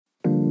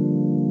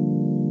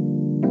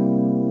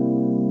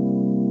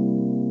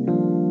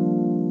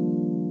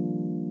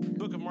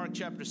Mark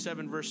chapter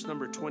 7, verse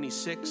number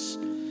 26.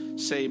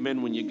 Say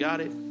amen when you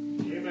got it.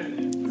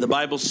 Amen. The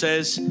Bible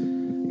says,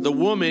 the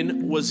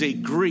woman was a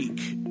Greek,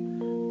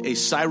 a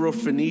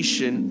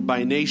Syrophoenician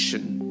by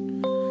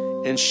nation,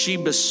 and she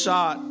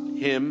besought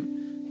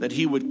him that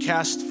he would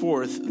cast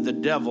forth the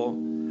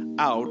devil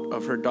out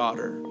of her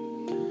daughter.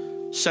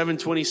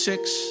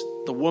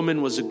 7:26, the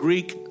woman was a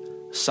Greek,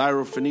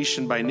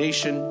 Syrophoenician by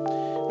nation,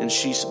 and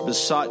she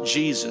besought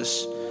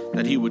Jesus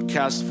that he would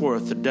cast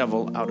forth the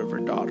devil out of her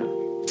daughter.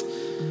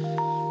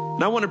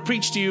 Now I want to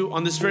preach to you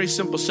on this very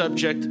simple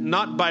subject,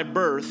 not by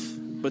birth,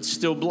 but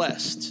still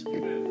blessed.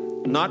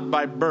 Not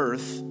by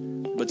birth,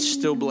 but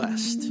still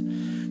blessed.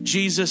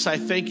 Jesus, I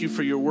thank you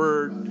for your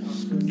word.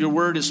 Your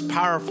word is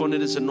powerful and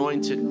it is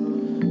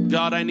anointed.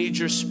 God, I need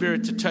your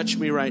spirit to touch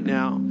me right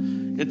now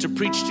and to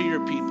preach to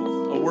your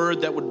people a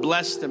word that would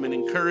bless them and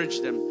encourage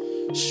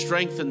them,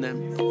 strengthen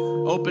them,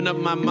 open up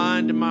my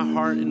mind and my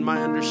heart and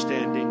my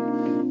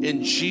understanding.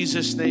 In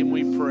Jesus' name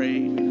we pray.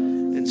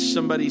 And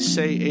somebody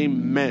say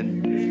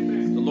amen.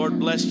 The Lord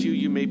bless you.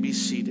 You may be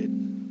seated.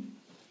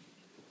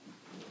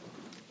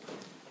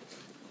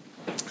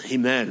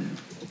 Amen.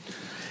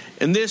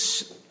 In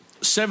this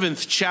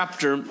 7th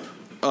chapter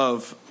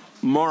of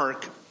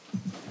Mark,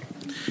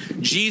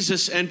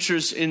 Jesus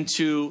enters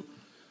into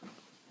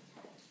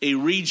a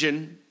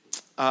region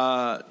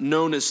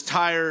known as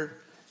Tyre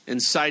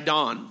and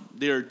Sidon.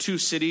 There are two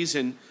cities,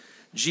 and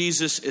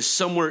Jesus is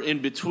somewhere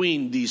in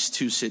between these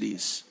two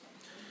cities.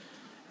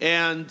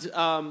 And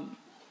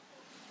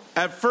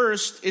at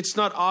first, it's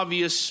not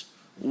obvious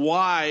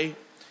why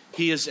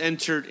he has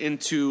entered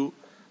into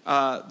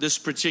this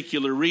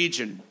particular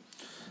region.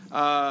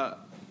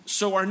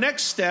 So our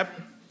next step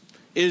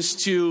is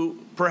to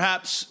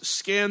perhaps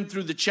scan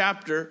through the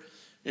chapter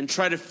and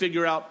try to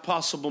figure out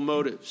possible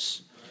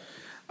motives.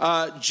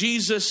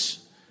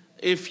 Jesus,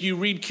 if you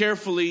read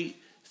carefully,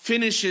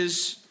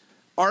 finishes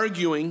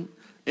arguing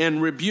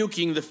and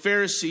rebuking the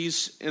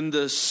Pharisees and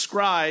the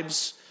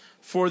scribes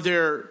for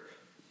their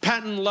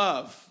patent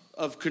love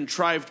of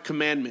contrived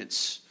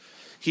commandments.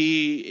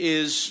 He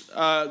is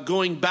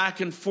going back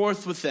and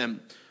forth with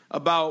them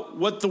about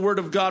what the Word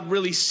of God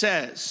really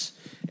says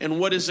and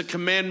what is a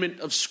commandment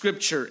of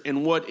Scripture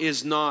and what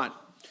is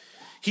not.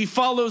 He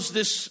follows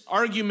this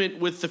argument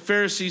with the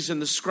Pharisees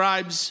and the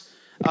scribes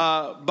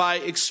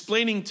by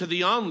explaining to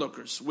the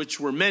onlookers,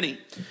 which were many,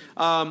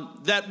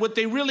 that what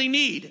they really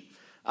need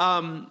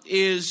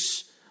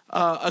is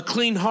a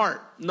clean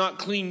heart, not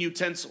clean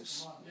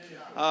utensils.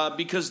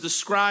 Because the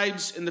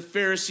scribes and the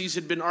Pharisees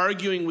had been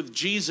arguing with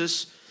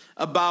Jesus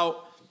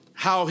about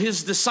how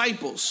his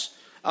disciples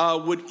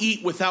would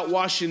eat without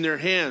washing their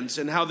hands,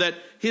 and how that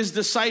his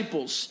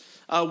disciples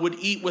would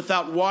eat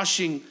without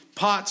washing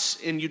pots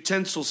and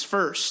utensils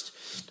first,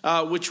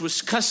 which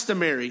was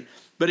customary,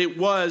 but it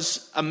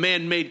was a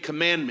man-made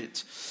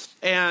commandment.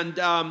 And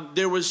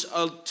there was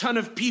a ton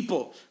of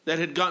people that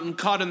had gotten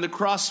caught in the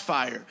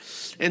crossfire.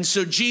 And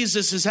so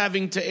Jesus is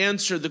having to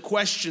answer the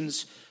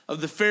questions of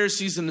the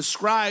Pharisees and the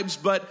scribes,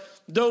 but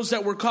those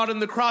that were caught in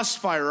the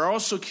crossfire are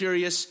also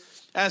curious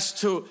as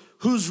to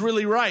who's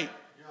really right.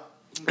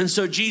 And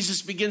so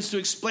Jesus begins to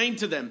explain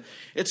to them,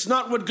 it's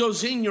not what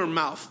goes in your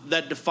mouth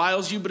that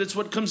defiles you, but it's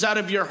what comes out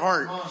of your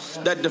heart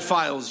that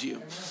defiles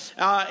you.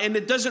 And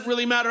it doesn't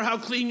really matter how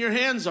clean your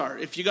hands are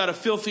if you got a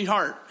filthy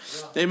heart.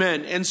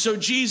 Amen. And so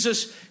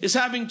Jesus is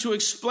having to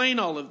explain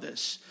all of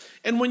this.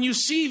 And when you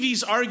see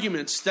these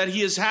arguments that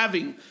he is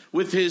having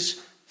with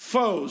his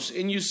foes,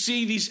 and you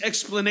see these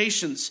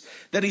explanations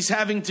that he's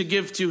having to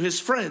give to his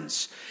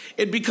friends,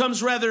 it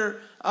becomes rather,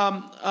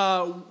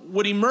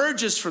 what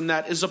emerges from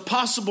that is a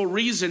possible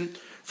reason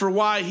for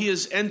why he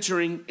is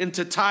entering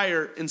into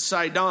Tyre and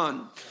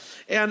Sidon.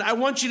 And I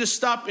want you to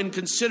stop and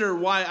consider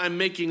why I'm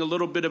making a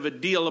little bit of a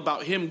deal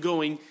about him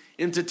going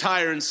into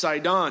Tyre and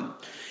Sidon.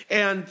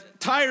 And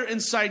Tyre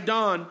and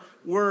Sidon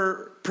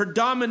were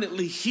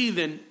predominantly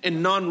heathen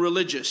and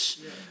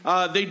non-religious.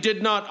 They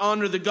did not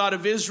honor the God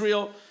of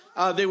Israel.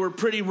 They were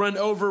pretty run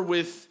over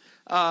with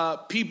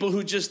people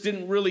who just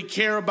didn't really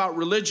care about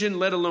religion,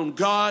 let alone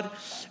God.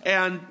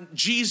 And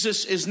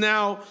Jesus is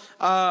now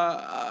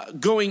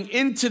going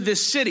into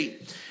this city.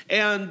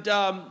 And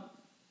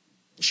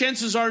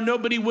chances are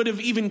nobody would have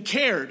even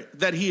cared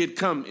that he had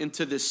come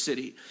into this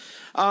city.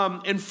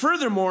 And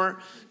furthermore,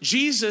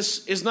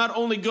 Jesus is not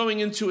only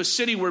going into a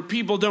city where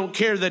people don't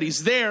care that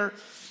he's there,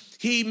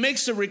 he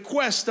makes a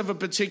request of a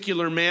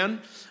particular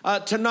man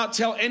to not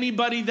tell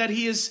anybody that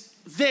he is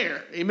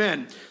there.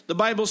 Amen. The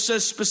Bible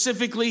says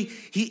specifically,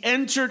 he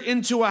entered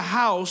into a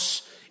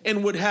house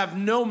and would have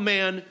no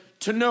man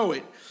to know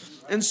it.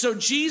 And so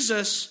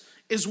Jesus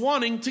is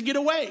wanting to get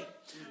away.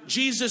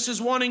 Jesus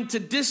is wanting to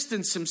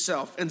distance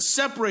himself and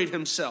separate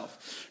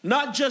himself,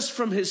 not just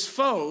from his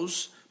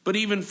foes, but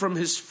even from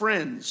his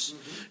friends.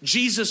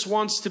 Jesus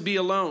wants to be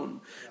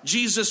alone.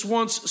 Jesus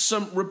wants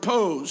some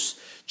repose.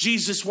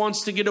 Jesus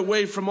wants to get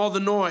away from all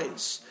the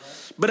noise.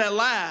 But at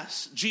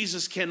last,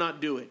 Jesus cannot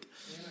do it.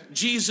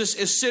 Jesus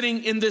is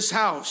sitting in this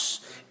house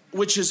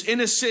which is in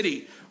a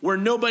city where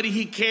nobody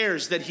he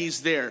cares that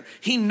he's there.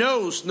 He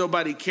knows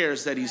nobody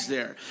cares that he's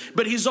there.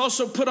 But he's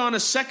also put on a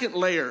second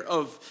layer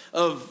of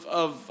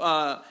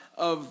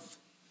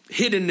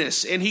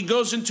hiddenness. And he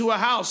goes into a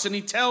house and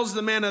he tells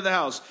the man of the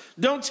house,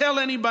 don't tell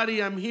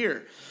anybody I'm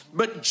here.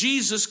 But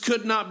Jesus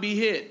could not be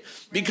hid,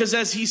 because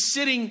as he's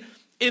sitting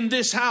in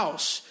this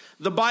house,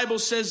 the Bible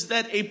says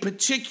that a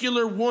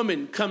particular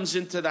woman comes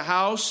into the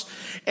house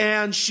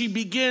and she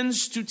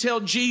begins to tell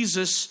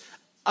Jesus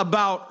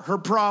about her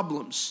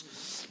problems.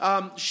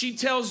 She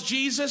tells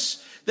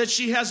Jesus that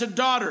she has a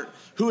daughter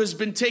who has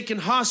been taken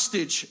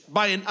hostage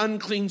by an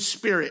unclean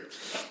spirit.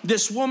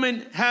 This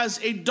woman has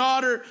a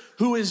daughter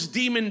who is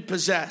demon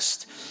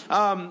possessed.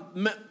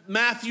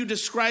 Matthew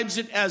describes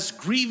it as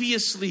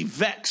grievously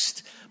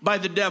vexed by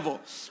the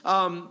devil.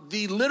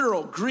 The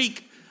literal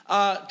Greek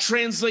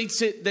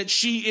translates it that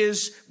she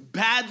is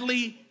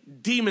badly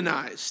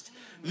demonized.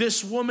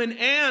 This woman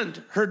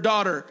and her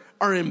daughter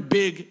are in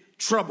big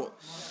trouble.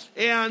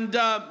 And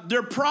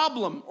their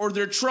problem or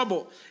their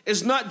trouble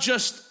is not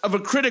just of a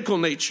critical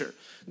nature.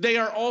 They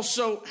are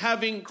also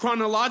having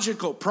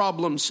chronological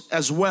problems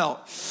as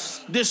well.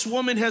 This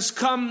woman has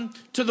come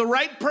to the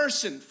right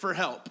person for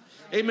help.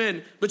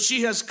 Amen. But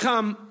she has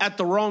come at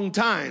the wrong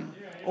time,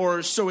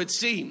 or so it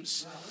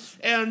seems.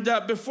 And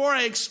before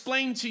I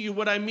explain to you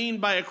what I mean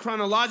by a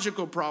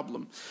chronological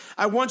problem,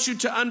 I want you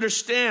to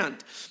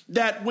understand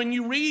that when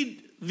you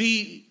read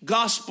the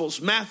Gospels,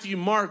 Matthew,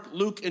 Mark,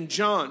 Luke, and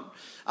John,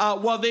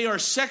 while they are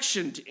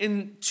sectioned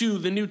into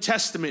the New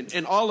Testament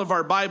in all of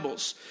our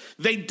Bibles,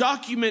 they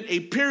document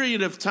a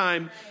period of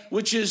time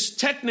which is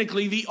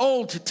technically the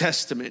Old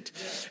Testament.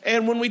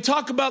 And when we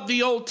talk about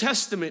the Old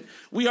Testament,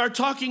 we are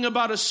talking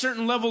about a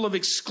certain level of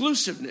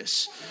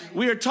exclusiveness.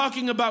 We are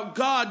talking about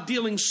God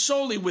dealing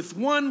solely with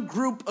one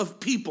group of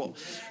people.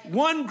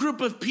 One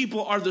group of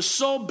people are the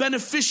sole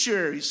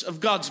beneficiaries of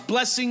God's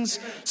blessings,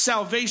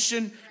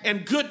 salvation,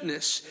 and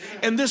goodness.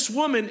 And this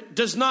woman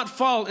does not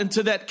fall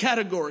into that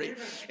category.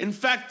 In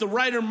fact, the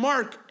writer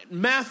Mark,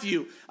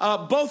 Matthew,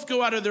 both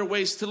go out of their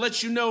ways to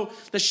let you know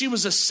that she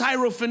was a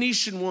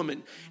Syrophoenician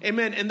woman.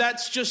 Amen. And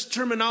that's just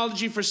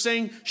terminology for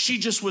saying she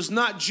just was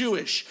not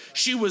Jewish.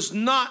 She was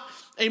not,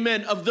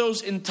 amen, of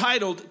those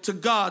entitled to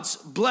God's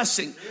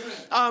blessing.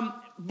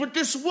 But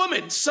this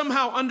woman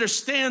somehow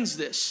understands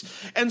this.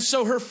 And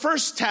so her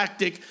first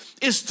tactic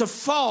is to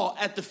fall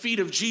at the feet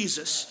of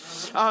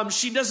Jesus.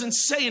 She doesn't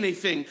say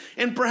anything,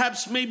 and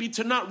perhaps maybe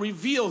to not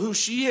reveal who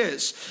she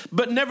is.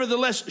 But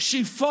nevertheless,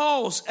 she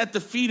falls at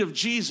the feet of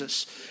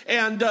Jesus.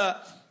 And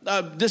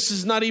this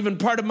is not even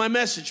part of my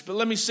message, but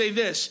let me say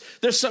this.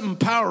 There's something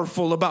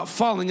powerful about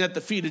falling at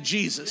the feet of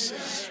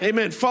Jesus.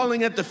 Amen.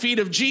 Falling at the feet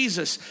of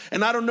Jesus.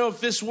 And I don't know if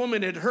this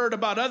woman had heard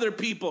about other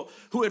people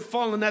who had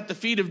fallen at the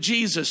feet of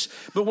Jesus,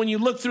 but when you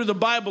look through the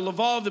Bible of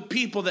all the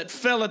people that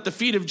fell at the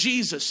feet of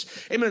Jesus,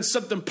 amen,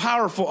 something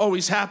powerful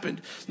always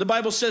happened. The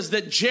Bible says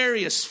that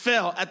Jairus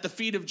fell at the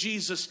feet of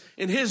Jesus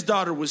and his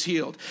daughter was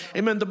healed.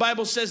 Amen. The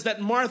Bible says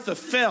that Martha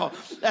fell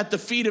at the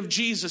feet of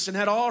Jesus and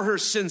had all her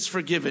sins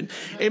forgiven.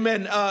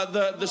 Amen.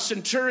 The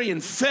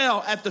centurion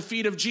fell at the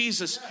feet of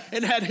Jesus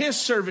and had his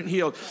servant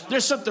healed.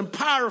 There's something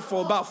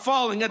powerful about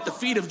falling at the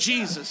feet of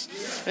Jesus.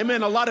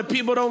 Amen. A lot of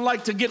people don't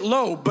like to get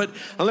low, but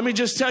let me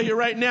just tell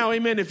you right now,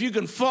 amen, if you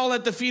can fall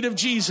at the feet of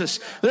Jesus,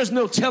 there's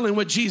no telling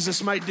what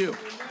Jesus might do.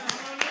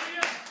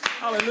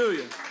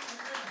 Hallelujah.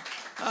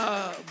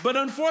 But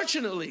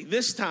unfortunately,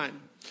 this time,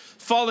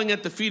 falling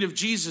at the feet of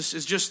Jesus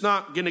is just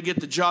not going to get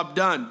the job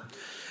done.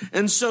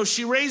 And so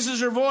she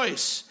raises her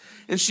voice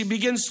and she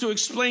begins to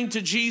explain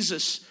to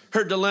Jesus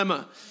her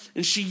dilemma.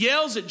 And she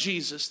yells at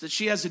Jesus that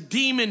she has a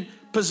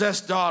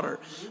demon-possessed daughter,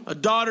 a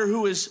daughter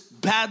who is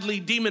badly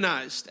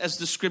demonized, as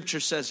the scripture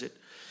says it.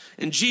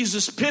 And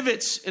Jesus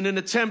pivots in an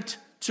attempt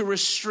to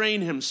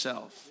restrain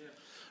himself,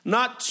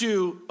 not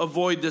to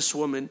avoid this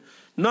woman,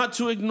 not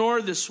to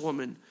ignore this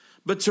woman,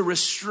 but to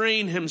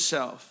restrain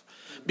himself.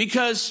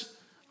 Because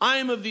I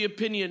am of the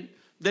opinion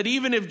that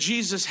even if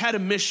Jesus had a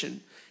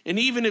mission, and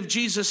even if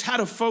Jesus had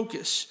a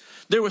focus,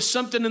 there was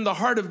something in the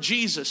heart of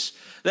Jesus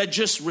that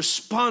just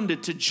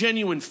responded to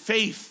genuine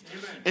faith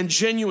and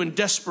genuine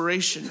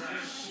desperation.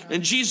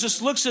 And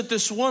Jesus looks at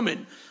this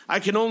woman. I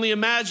can only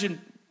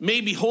imagine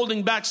maybe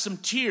holding back some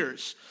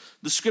tears.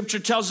 The scripture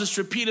tells us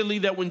repeatedly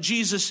that when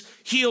Jesus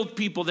healed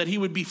people, that he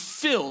would be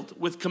filled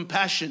with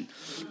compassion.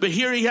 But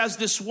here he has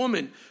this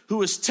woman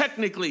who is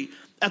technically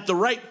at the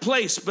right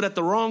place, but at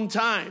the wrong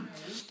time.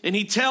 And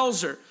he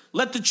tells her,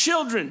 let the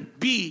children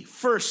be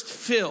first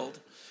filled.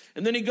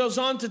 And then he goes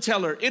on to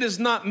tell her, it is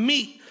not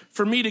meet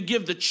for me to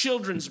give the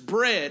children's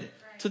bread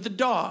to the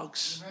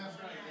dogs.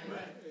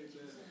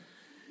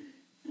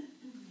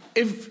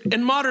 If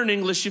in modern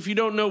English, if you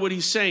don't know what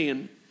he's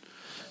saying,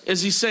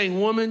 is he saying,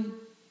 woman,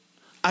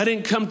 I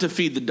didn't come to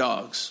feed the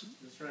dogs.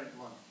 That's right.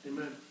 Come on.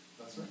 Amen.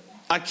 That's right.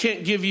 I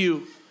can't give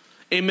you,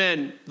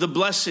 amen, the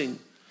blessing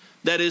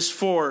that is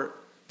for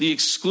the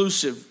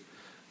exclusive,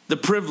 the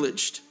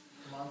privileged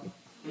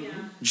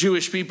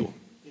Jewish people.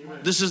 Amen.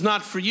 This is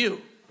not for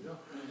you.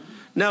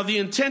 Now, the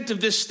intent of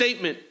this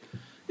statement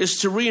is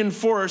to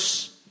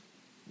reinforce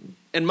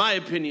in my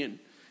opinion,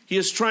 he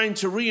is trying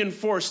to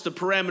reinforce the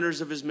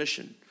parameters of his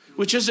mission,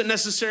 which isn't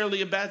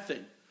necessarily a bad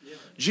thing.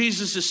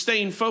 Jesus is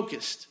staying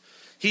focused.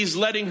 He's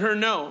letting her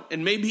know,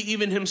 and maybe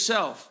even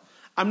himself,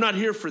 I'm not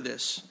here for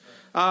this.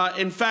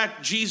 In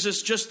fact,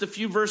 Jesus, just a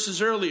few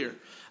verses earlier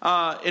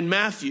in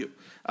Matthew,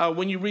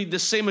 when you read the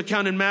same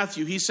account in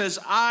Matthew, he says,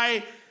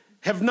 I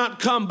have not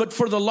come but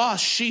for the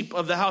lost sheep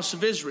of the house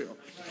of Israel.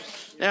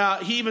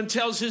 He even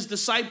tells his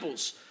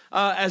disciples,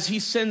 as he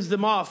sends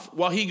them off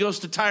while he goes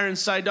to Tyre and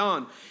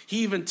Sidon,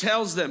 he even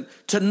tells them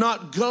to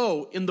not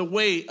go in the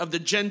way of the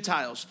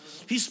Gentiles.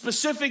 He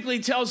specifically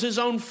tells his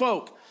own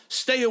folk,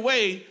 stay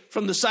away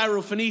from the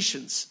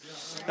Syrophoenicians.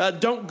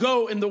 Don't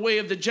go in the way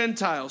of the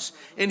Gentiles.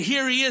 And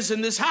here he is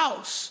in this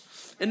house.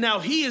 And now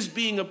he is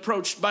being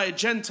approached by a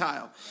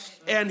Gentile.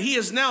 And he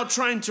is now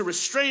trying to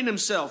restrain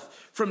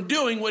himself from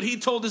doing what he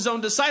told his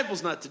own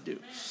disciples not to do.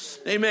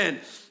 Amen.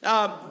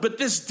 But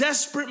this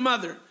desperate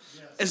mother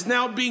is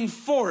now being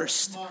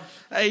forced,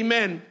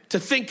 amen, to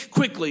think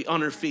quickly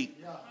on her feet.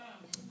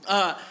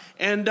 I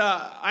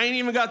ain't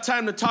even got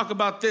time to talk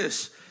about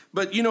this.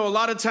 But, you know, a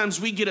lot of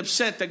times we get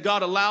upset that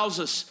God allows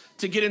us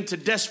to get into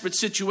desperate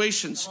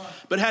situations.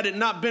 But had it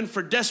not been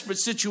for desperate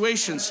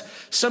situations,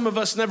 some of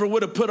us never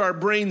would have put our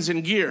brains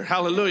in gear.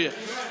 Hallelujah.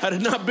 Had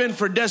it not been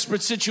for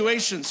desperate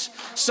situations,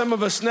 some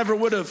of us never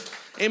would have,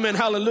 amen,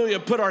 hallelujah,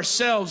 put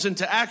ourselves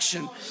into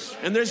action.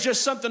 And there's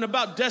just something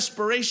about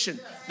desperation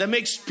that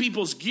makes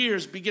people's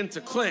gears begin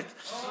to click.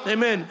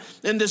 Amen.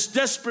 And this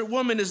desperate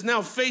woman is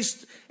now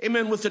faced,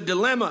 amen, with a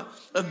dilemma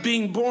of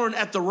being born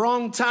at the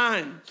wrong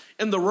time,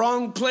 in the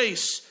wrong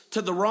place,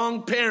 to the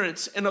wrong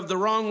parents, and of the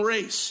wrong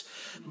race.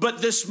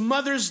 But this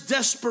mother's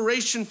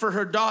desperation for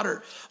her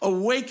daughter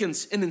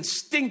awakens an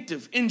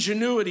instinctive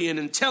ingenuity and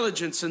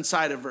intelligence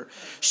inside of her.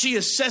 She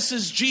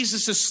assesses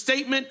Jesus'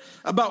 statement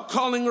about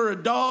calling her a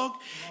dog,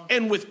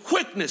 and with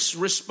quickness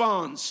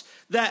responds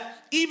that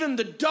even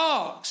the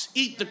dogs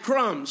eat the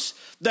crumbs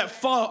that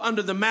fall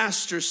under the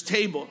master's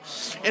table.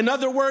 In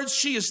other words,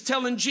 she is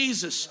telling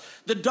Jesus,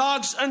 the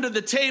dogs under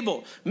the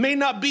table may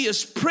not be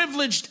as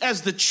privileged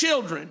as the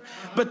children,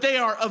 but they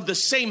are of the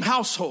same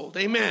household.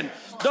 Amen.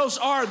 Those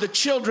are the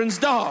children's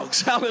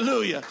dogs.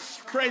 Hallelujah.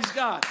 Praise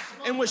God.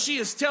 And what she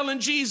is telling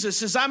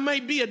Jesus is, I may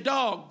be a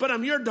dog, but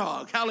I'm your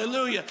dog.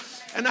 Hallelujah.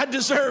 And I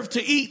deserve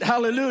to eat.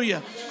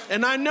 Hallelujah.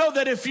 And I know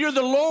that if you're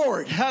the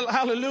Lord,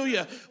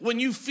 hallelujah, when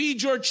you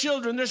feed your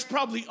children, there's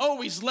probably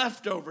always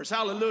leftovers.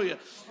 Hallelujah.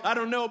 I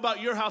don't know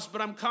about your house,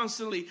 but I'm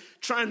constantly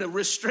trying to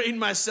restrain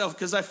myself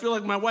because I feel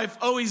like my wife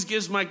always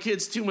gives my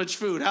kids too much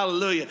food.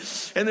 Hallelujah.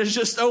 And there's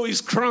just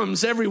always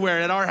crumbs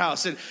everywhere at our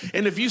house. And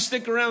if you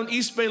stick around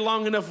East Bay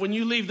long enough, when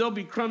you leave, there'll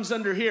be crumbs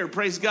under here.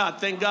 Praise God.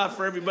 Thank God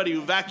for everybody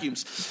who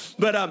vacuums.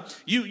 But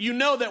you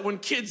know that when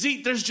kids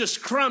eat, there's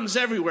just crumbs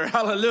everywhere.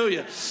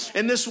 Hallelujah.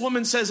 And this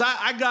woman says,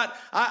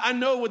 I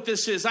know what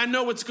this is. I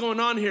know what's going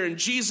on here. And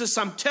Jesus,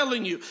 I'm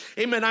telling you,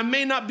 amen, I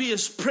may not be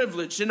as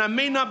privileged, and I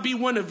may not be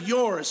one of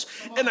yours,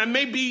 and I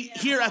may be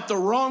here at the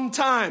wrong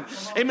time.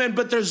 Amen.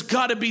 But there's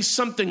got to be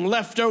something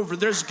left over.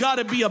 There's got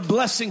to be a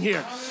blessing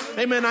here.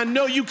 Amen. I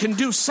know you can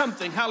do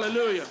something.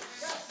 Hallelujah.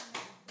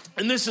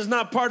 And this is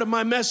not part of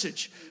my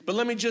message, but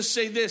let me just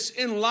say this.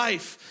 In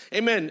life,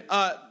 amen,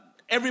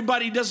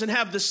 everybody doesn't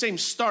have the same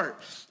start.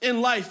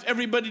 In life,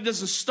 everybody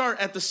doesn't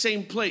start at the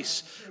same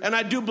place. And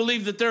I do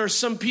believe that there are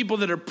some people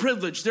that are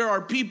privileged. There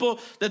are people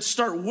that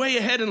start way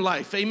ahead in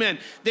life. Amen.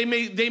 They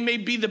may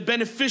be the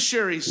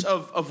beneficiaries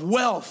of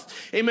wealth.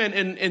 Amen.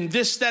 And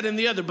this, that, and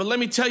the other. But let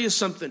me tell you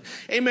something.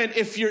 Amen.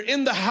 If you're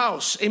in the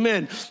house,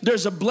 amen,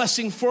 there's a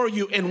blessing for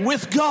you. And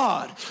with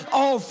God,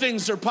 all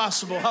things are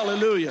possible.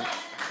 Hallelujah.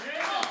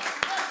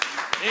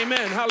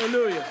 Amen.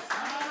 Hallelujah.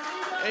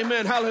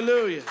 Amen.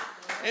 Hallelujah.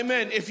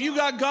 Amen. If you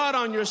got God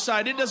on your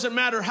side, it doesn't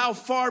matter how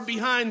far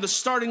behind the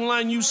starting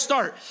line you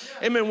start.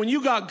 Amen. When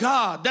you got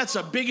God, that's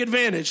a big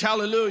advantage.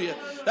 Hallelujah.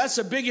 That's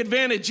a big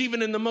advantage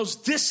even in the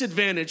most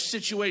disadvantaged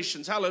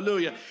situations.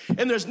 Hallelujah.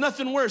 And there's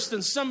nothing worse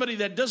than somebody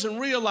that doesn't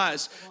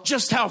realize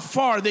just how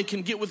far they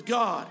can get with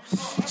God.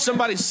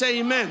 Somebody say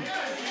amen.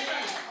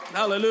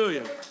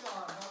 Hallelujah.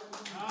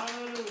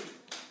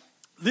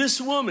 This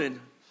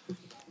woman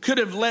could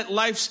have let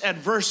life's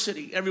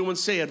adversity, everyone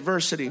say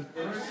adversity.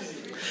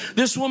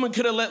 This woman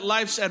could have let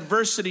life's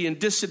adversity and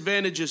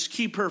disadvantages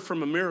keep her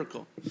from a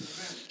miracle.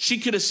 She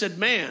could have said,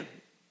 man,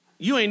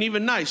 you ain't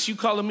even nice. You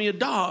calling me a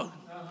dog.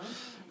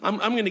 I'm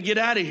going to get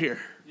out of here.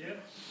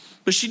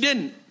 But she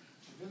didn't.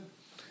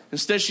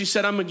 Instead, she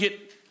said, I'm going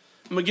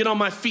to get on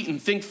my feet and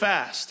think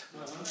fast.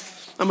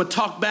 I'm going to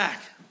talk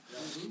back.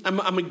 I'm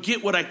going to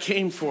get what I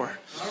came for.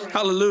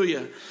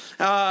 Hallelujah.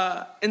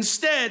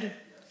 Instead,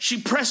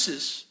 she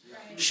presses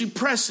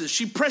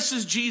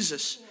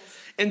Jesus.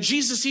 And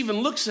Jesus even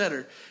looks at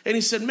her and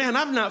he said, man,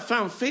 I've not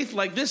found faith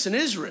like this in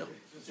Israel.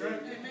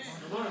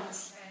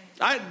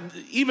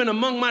 Even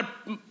among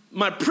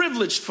my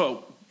privileged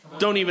folk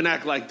don't even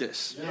act like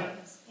this.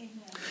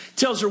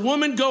 Tells her,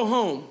 woman, go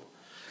home.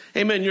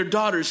 Amen. Your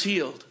daughter's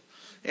healed.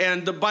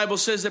 And the Bible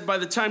says that by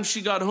the time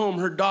she got home,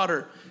 her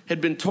daughter had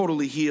been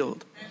totally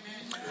healed.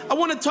 I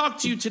want to talk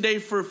to you today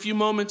for a few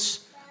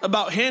moments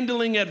about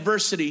handling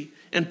adversity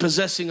and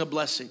possessing a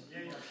blessing.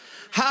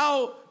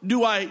 How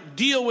do I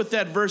deal with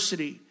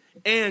adversity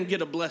and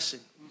get a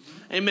blessing?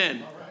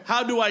 Amen.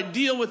 How do I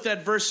deal with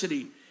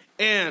adversity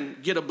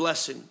and get a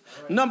blessing?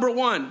 Number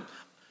one,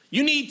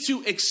 you need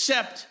to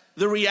accept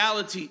the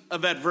reality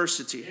of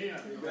adversity.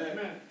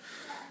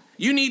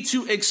 You need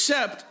to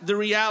accept the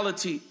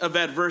reality of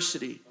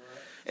adversity.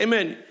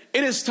 Amen.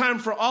 It is time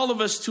for all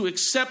of us to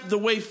accept the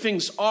way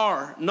things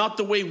are, not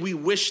the way we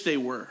wish they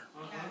were.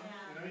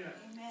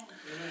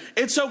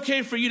 It's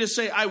okay for you to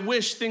say, I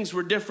wish things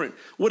were different.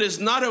 What is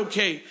not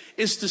okay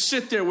is to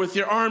sit there with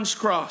your arms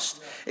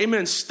crossed.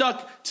 Amen.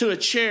 Stuck to a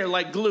chair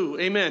like glue.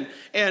 Amen.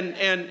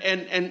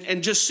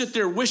 And just sit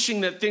there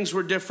wishing that things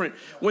were different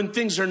when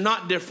things are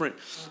not different.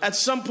 At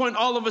some point,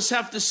 all of us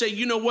have to say,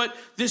 you know what?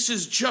 This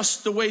is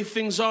just the way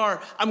things are.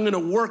 I'm going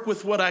to work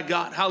with what I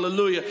got.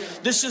 Hallelujah.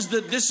 This is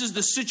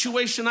the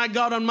situation I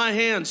got on my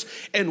hands,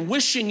 and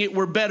wishing it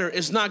were better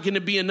is not going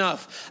to be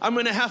enough. I'm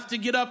going to have to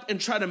get up and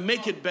try to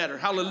make it better.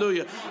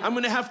 Hallelujah. I'm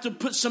going to have to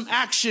put some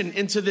action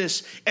into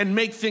this and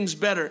make things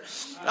better.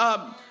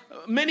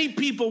 Many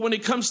people, when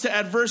it comes to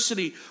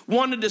adversity,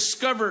 want to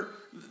discover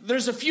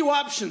there's a few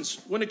options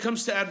when it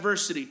comes to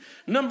adversity.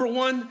 Number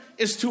one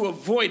is to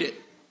avoid it.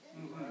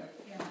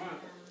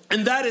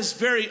 And that is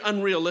very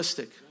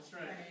unrealistic.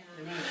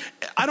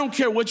 I don't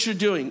care what you're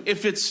doing.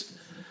 If it's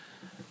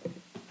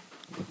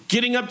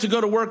getting up to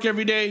go to work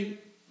every day,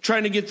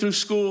 trying to get through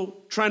school,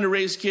 trying to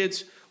raise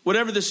kids,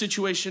 whatever the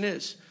situation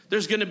is,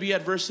 there's going to be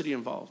adversity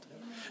involved.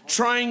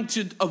 Trying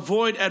to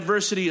avoid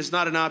adversity is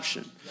not an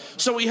option.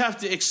 So we have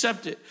to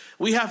accept it.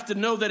 We have to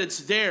know that it's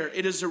there.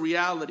 It is a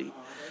reality.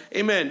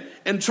 Amen.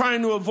 And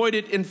trying to avoid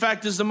it, in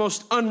fact, is the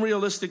most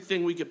unrealistic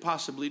thing we could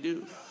possibly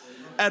do.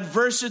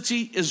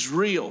 Adversity is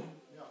real.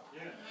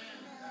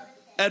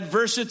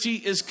 Adversity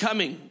is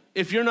coming.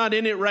 If you're not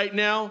in it right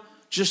now,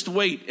 just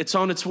wait. It's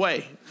on its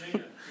way.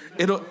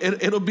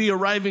 It'll be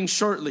arriving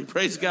shortly.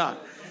 Praise God.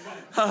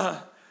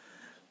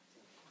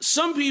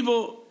 Some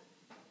people,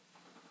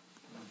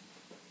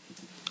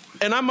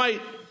 and I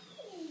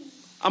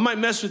might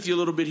mess with you a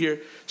little bit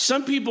here.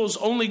 Some people's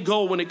only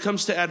goal when it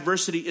comes to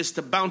adversity is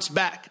to bounce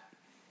back.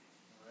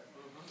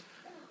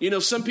 You know,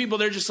 some people,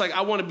 they're just like,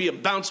 I want to be a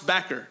bounce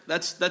backer.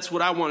 That's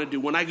what I want to do.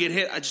 When I get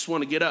hit, I just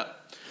want to get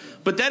up.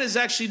 But that is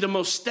actually the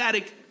most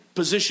static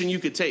position you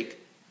could take.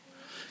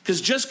 Because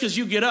just because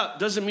you get up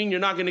doesn't mean you're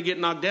not going to get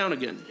knocked down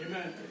again.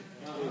 Amen.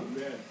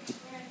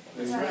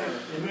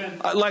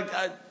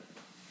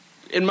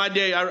 In my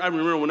day, I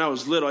remember when I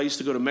was little, I used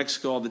to go to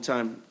Mexico all the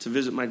time to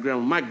visit my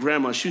grandma. My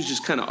grandma, she was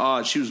just kind of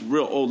odd. She was a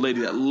real old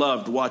lady that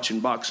loved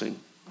watching boxing.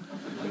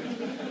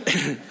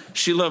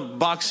 She loved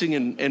boxing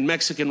and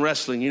Mexican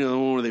wrestling, you know, the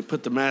one where they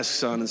put the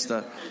masks on and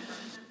stuff.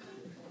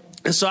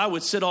 And so I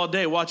would sit all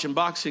day watching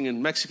boxing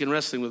and Mexican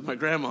wrestling with my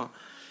grandma.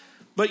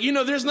 But, you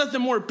know, there's nothing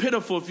more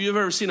pitiful if you've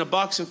ever seen a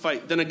boxing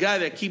fight than a guy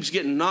that keeps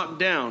getting knocked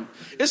down.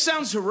 It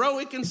sounds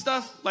heroic and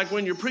stuff, like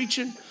when you're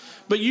preaching,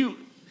 but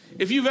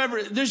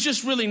there's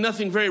just really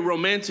nothing very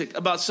romantic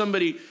about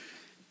somebody.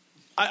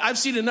 I've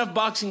seen enough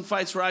boxing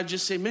fights where I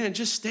just say, man,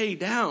 just stay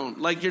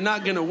down. Like, you're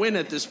not going to win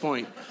at this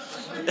point.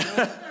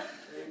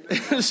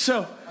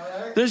 So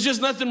there's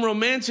just nothing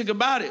romantic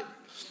about it.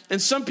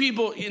 And some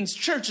people in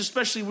church,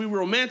 especially, we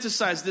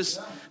romanticize this,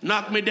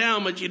 knock me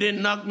down, but you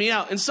didn't knock me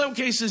out. In some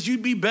cases,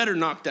 you'd be better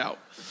knocked out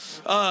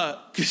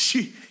because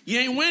you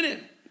ain't winning.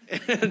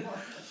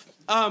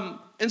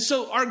 And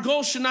so our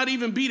goal should not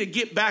even be to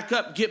get back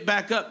up, get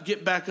back up,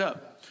 get back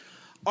up.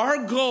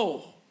 Our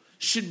goal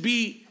should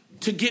be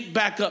to get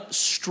back up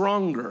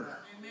stronger.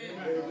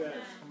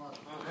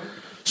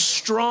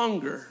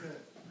 Stronger.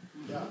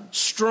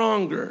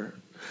 Stronger.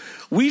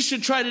 We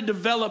should try to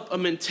develop a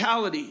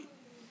mentality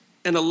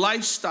and a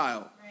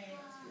lifestyle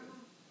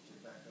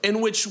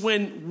in which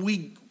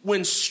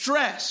when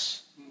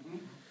stress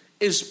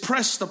is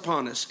pressed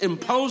upon us,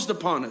 imposed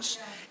upon us,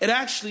 it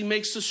actually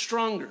makes us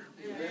stronger.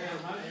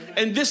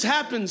 And this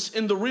happens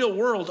in the real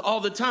world all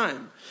the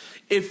time.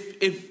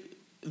 If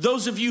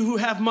those of you who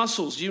have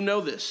muscles, you know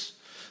this,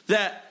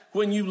 that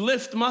when you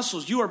lift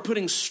muscles, you are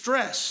putting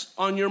stress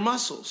on your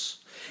muscles.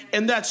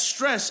 And that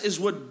stress is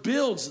what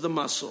builds the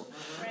muscle.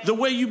 The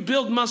way you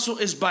build muscle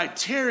is by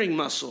tearing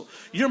muscle.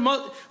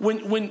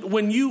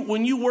 When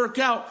you work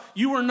out,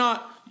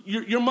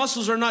 your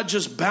muscles are not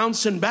just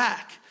bouncing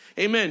back.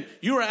 Amen.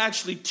 You are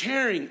actually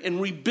tearing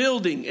and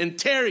rebuilding and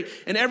tearing.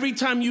 And every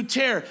time you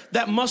tear,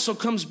 that muscle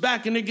comes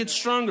back and it gets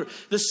stronger.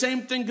 The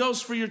same thing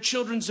goes for your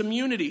children's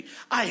immunity.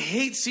 I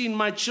hate seeing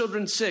my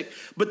children sick,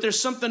 but there's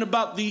something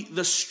about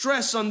the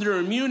stress on their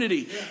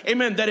immunity.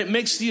 Amen. That it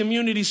makes the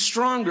immunity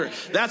stronger.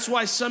 That's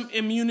why some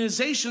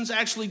immunizations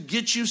actually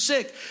get you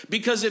sick.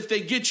 Because if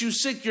they get you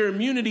sick, your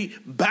immunity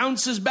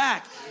bounces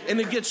back and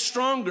it gets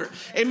stronger.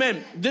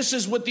 Amen. This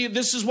is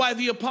why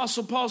the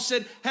Apostle Paul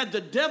said, had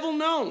the devil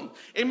known,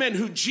 amen,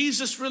 who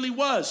Jesus really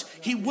was,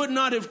 he would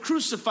not have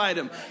crucified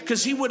him,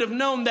 because he would have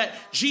known that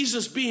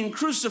Jesus being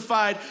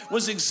crucified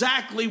was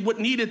exactly what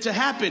needed to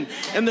happen.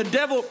 And the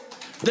devil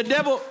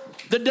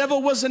The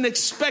devil wasn't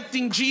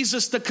expecting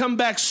Jesus to come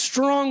back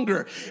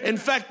stronger. In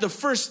fact, the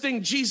first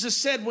thing Jesus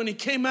said when he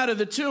came out of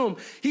the tomb,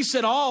 he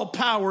said, all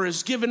power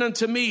is given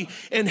unto me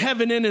in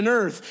heaven and in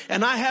earth,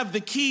 and I have the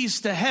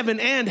keys to heaven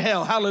and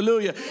hell.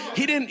 Hallelujah.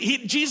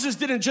 Jesus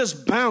didn't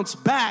just bounce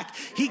back.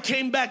 He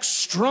came back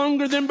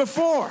stronger than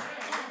before.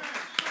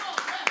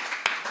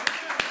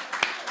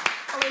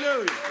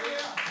 Hallelujah.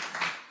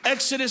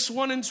 Exodus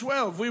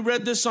 1:12. We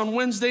read this on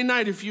Wednesday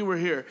night if you were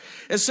here.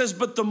 It says,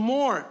 but the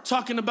more,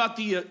 talking about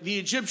the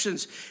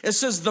Egyptians, it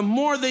says the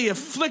more they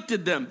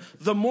afflicted them,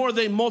 the more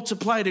they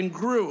multiplied and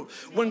grew.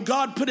 When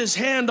God put his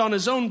hand on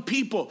his own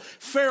people,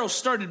 Pharaoh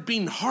started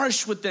being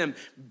harsh with them,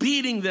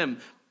 beating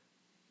them,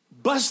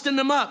 busting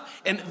them up.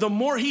 And the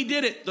more he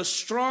did it, the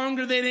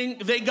stronger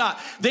they got.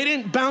 They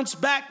didn't bounce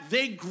back.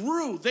 They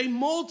grew. They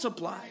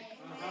multiplied.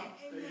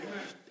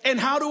 And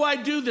how do I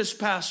do this,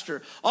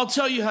 Pastor? I'll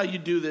tell you how you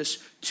do this.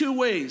 2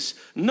 ways.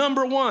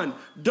 Number 1,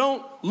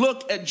 don't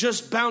look at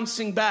just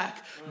bouncing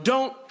back.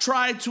 Don't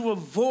try to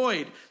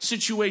avoid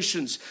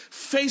situations.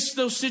 Face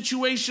those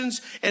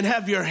situations and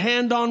have your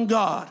hand on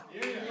God.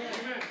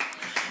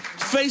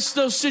 Face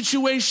those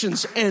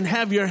situations and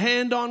have your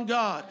hand on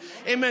God.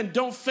 Amen.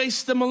 Don't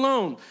face them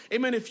alone.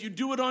 Amen. If you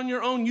do it on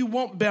your own, you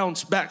won't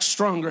bounce back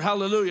stronger.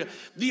 Hallelujah.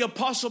 The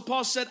Apostle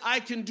Paul said, I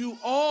can do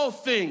all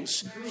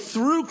things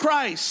through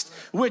Christ,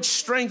 which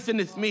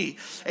strengtheneth me.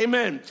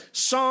 Amen.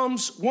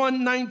 Psalms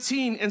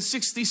 119 and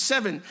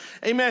 67.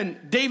 Amen.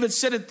 David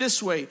said it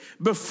this way,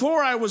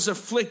 before I was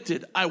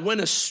afflicted, I went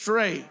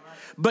astray,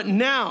 but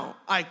now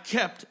I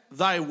kept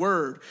thy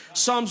word.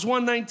 Psalms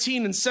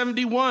 119 and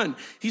 71,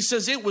 he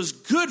says, it was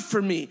good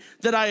for me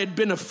that I had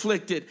been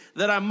afflicted,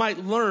 that I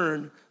might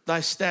learn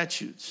thy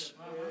statutes.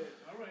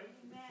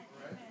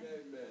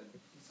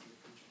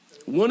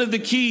 One of the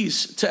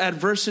keys to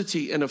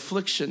adversity and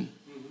affliction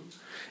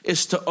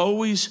is to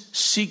always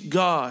seek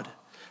God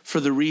for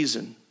the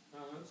reason.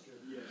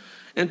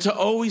 And to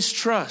always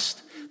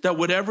trust that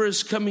whatever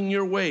is coming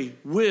your way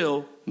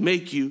will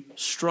make you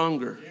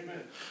stronger.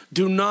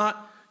 Do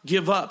not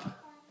give up.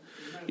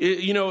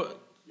 You know,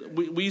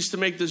 we used to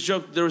make this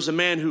joke. There was a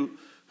man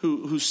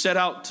who set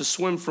out to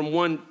swim from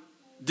one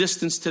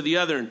distance to the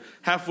other, and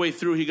halfway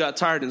through he got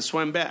tired and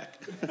swam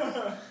back.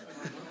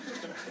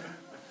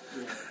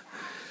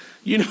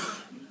 You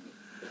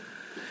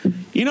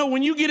know,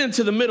 when you get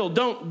into the middle,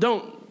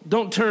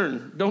 don't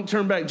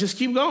turn back. Just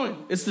keep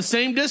going. It's the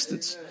same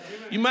distance.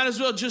 You might as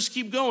well just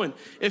keep going.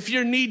 If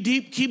you're knee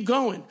deep, keep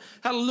going.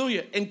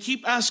 Hallelujah. And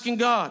keep asking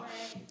God.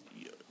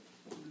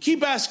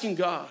 Keep asking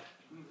God.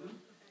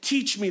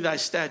 Teach me thy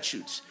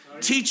statutes.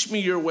 Teach me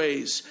your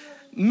ways.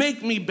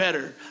 Make me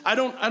better. I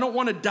don't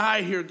want to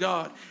die here,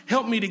 God.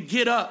 Help me to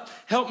get up.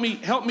 Help me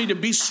to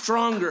be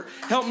stronger.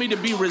 Help me to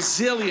be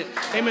resilient.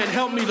 Amen.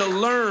 Help me to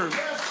learn.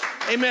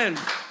 Amen.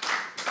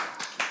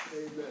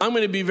 I'm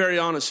going to be very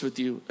honest with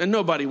you, and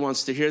nobody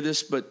wants to hear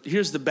this, but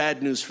here's the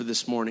bad news for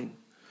this morning.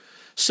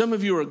 Some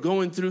of you are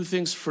going through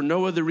things for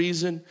no other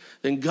reason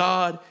than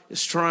God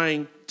is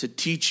trying to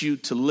teach you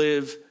to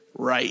live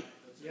right.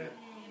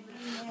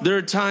 There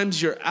are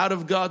times you're out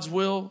of God's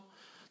will.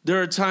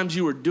 There are times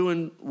you are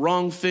doing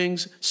wrong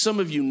things. Some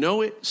of you know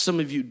it. Some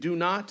of you do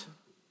not.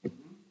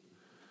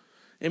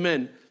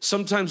 Amen.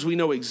 Sometimes we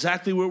know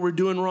exactly what we're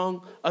doing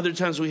wrong. Other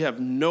times we have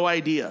no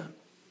idea.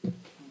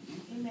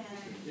 Amen.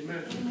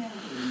 Amen.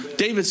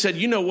 David said,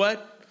 you know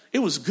what? It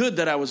was good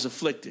that I was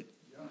afflicted.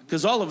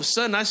 Because all of a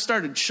sudden I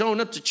started showing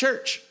up to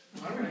church.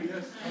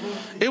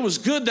 It was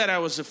good that I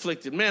was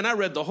afflicted. Man, I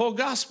read the whole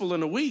gospel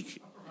in a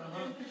week.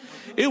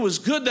 It was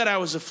good that I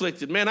was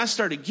afflicted. Man, I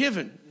started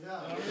giving.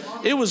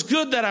 It was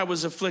good that I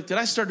was afflicted.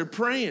 I started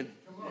praying.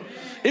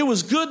 It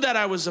was good that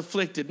I was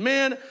afflicted.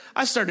 Man,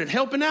 I started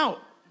helping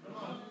out.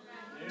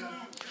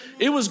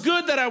 It was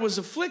good that I was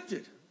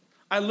afflicted.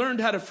 I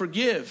learned how to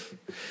forgive.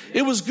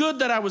 It was good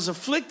that I was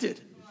afflicted.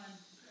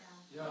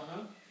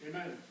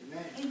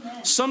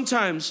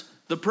 Sometimes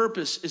the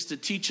purpose is to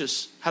teach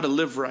us how to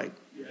live right.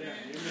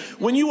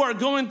 When you are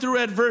going through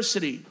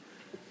adversity,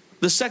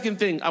 the second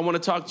thing I want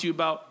to talk to you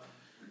about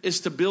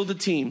is to build a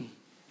team.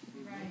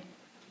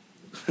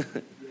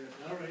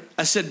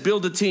 I said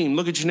build a team.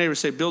 Look at your neighbor,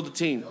 say build a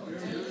team.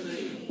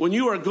 When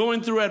you are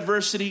going through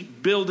adversity,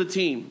 build a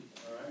team.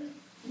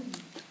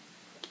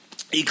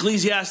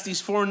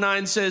 Ecclesiastes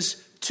 4:9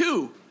 says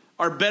 2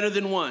 are better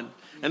than 1.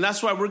 And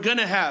that's why we're going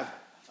to have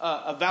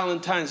a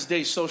Valentine's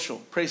Day social.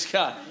 Praise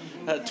God.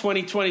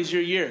 2020 is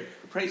your year.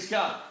 Praise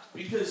God.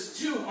 Because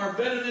 2 are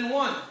better than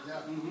 1.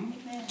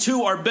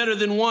 2 are better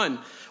than 1.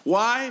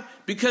 Why?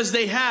 Because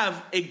they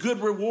have a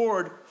good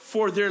reward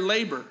for their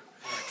labor.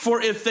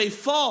 For if they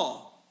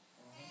fall,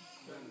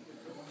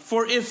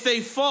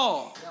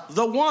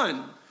 the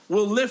one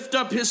will lift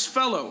up his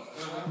fellow.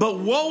 But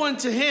woe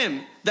unto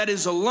him that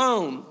is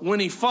alone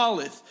when he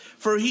falleth,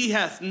 for he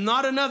hath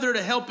not another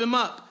to help him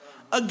up.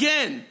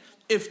 Again,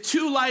 if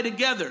 2 lie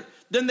together,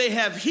 then they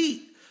have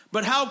heat.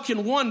 But how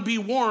can one be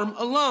warm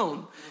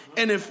alone?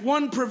 And if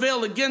one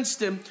prevail against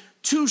him,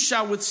 2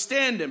 shall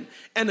withstand him,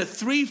 and a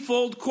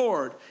threefold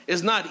cord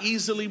is not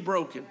easily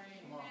broken.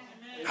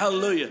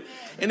 Hallelujah.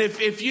 And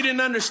if you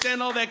didn't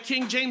understand all that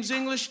King James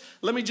English,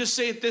 let me just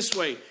say it this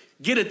way.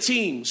 Get a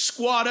team,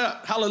 squad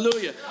up,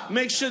 hallelujah.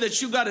 Make sure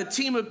that you got a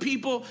team of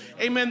people,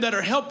 amen, that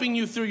are helping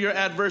you through your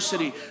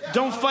adversity.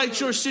 Don't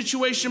fight your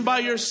situation by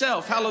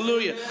yourself,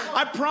 hallelujah.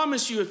 I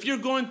promise you, if you're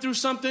going through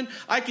something,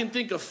 I can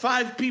think of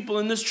 5 people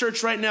in this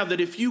church right now that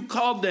if you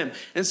called them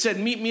and said,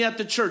 meet me at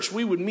the church,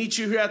 we would meet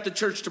you here at the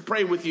church to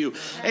pray with you.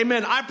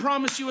 Amen. I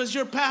promise you as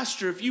your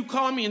pastor, if you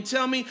call me and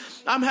tell me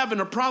I'm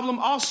having a problem,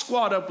 I'll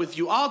squad up with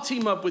you. I'll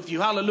team up with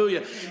you,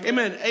 hallelujah.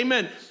 Amen,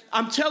 amen.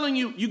 I'm telling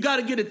you, you got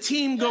to get a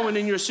team going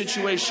in your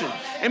situation.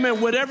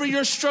 Amen. Whatever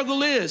your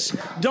struggle is,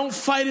 don't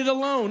fight it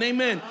alone.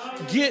 Amen.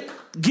 Get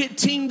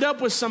teamed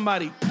up with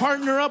somebody.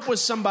 Partner up with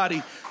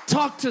somebody.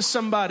 Talk to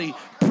somebody.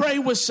 Pray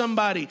with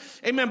somebody.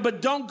 Amen.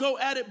 But don't go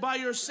at it by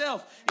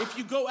yourself. If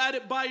you go at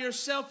it by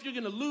yourself, you're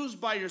going to lose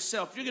by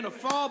yourself. You're going to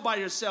fall by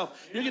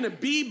yourself. You're going to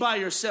be by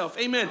yourself.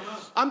 Amen.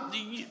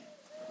 Amen.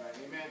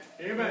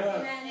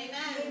 Amen.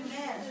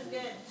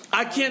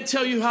 I can't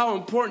tell you how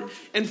important.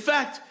 In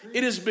fact,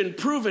 it has been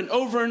proven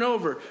over and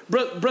over.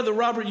 Brother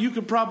Robert, you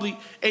could probably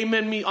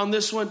amen me on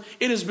this one.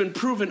 It has been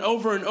proven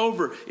over and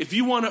over. If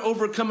you want to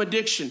overcome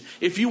addiction,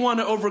 if you want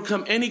to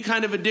overcome any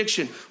kind of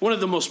addiction, one of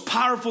the most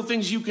powerful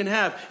things you can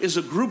have is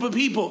a group of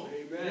people.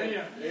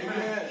 Amen.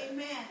 Amen.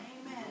 Amen.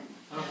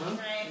 Uh-huh.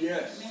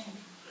 Yes.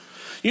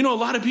 You know, a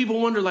lot of people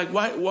wonder, like,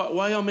 why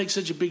y'all make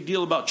such a big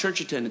deal about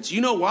church attendance?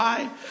 You know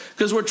why?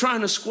 Because we're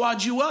trying to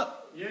squad you up.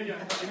 Yeah.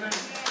 Amen.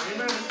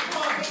 Amen.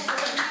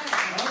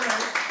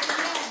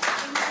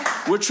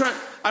 We're trying.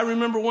 I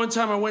remember one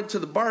time I went to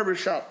the barber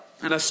shop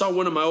and I saw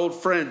one of my old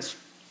friends,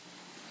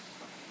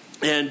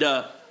 and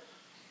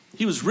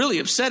he was really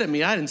upset at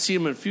me. I didn't see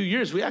him in a few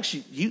years. We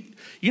actually,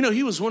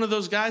 he was one of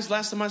those guys.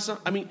 Last time I saw,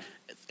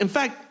 in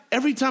fact,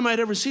 every time I'd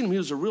ever seen him, he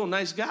was a real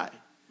nice guy,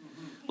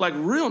 like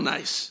real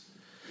nice.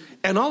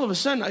 And all of a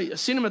sudden, I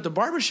seen him at the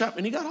barber shop,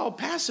 and he got all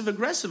passive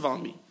aggressive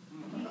on me.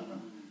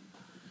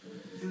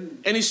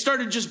 And he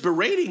started just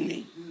berating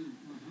me.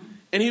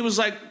 And he was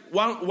like,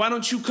 why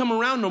don't you come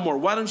around no more?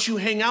 Why don't you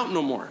hang out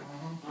no more?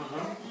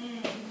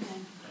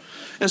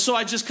 And so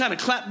I just kind of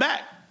clapped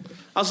back.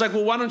 I was like,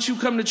 well, why don't you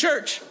come to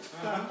church?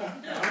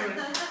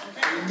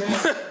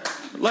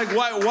 Like,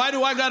 why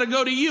do I got to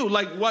go to you?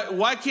 Like,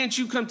 why can't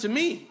you come to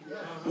me?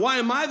 Why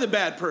am I the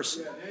bad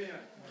person?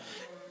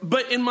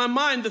 But in my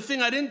mind, the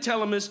thing I didn't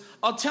tell him is,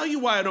 I'll tell you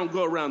why I don't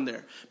go around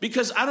there.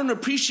 Because I don't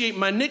appreciate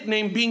my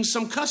nickname being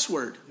some cuss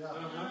word.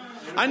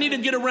 I need to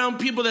get around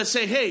people that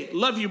say, hey,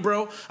 love you,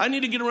 bro. I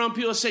need to get around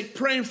people that say,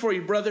 praying for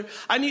you, brother.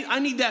 I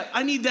need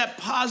that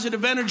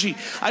positive energy.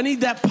 I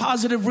need that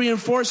positive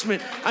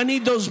reinforcement. I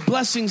need those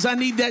blessings. I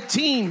need that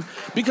team,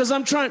 because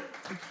I'm trying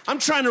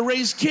to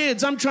raise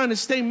kids. I'm trying to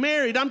stay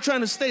married. I'm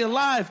trying to stay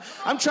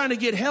alive. I'm trying to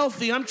get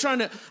healthy. I'm trying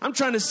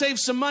to save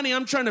some money.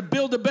 I'm trying to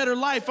build a better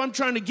life. I'm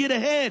trying to get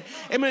ahead.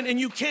 Amen. And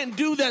you can't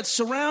do that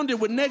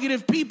surrounded with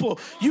negative people.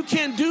 You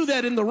can't do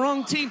that in the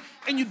wrong team.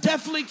 And you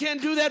definitely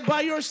can't do that by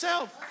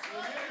yourself.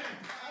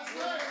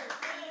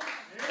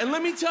 And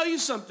let me tell you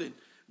something.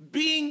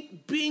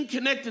 Being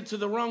connected to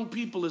the wrong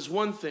people is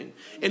one thing.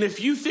 And if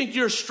you think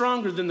you're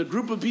stronger than the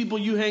group of people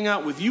you hang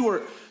out with, you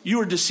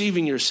are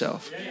deceiving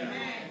yourself.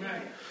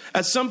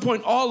 At some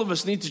point, all of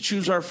us need to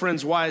choose our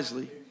friends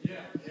wisely.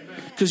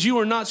 Because you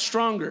are not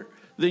stronger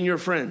than your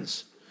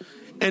friends.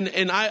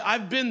 And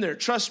I've been there,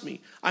 trust me.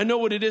 I know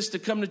what it is to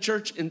come to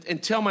church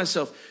and tell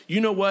myself,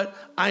 you know what?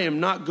 I am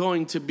not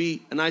going to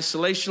be an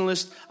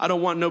isolationist. I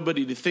don't want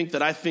nobody to think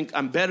that I think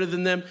I'm better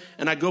than them.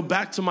 And I go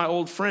back to my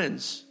old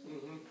friends.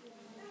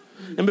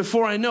 And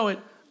before I know it,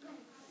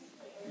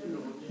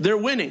 they're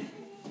winning.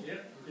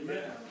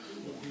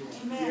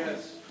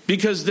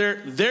 Because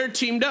they're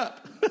teamed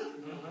up.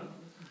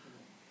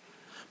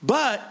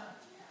 But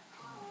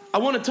I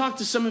want to talk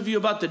to some of you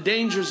about the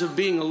dangers of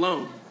being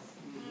alone.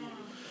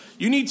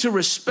 You need to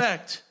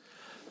respect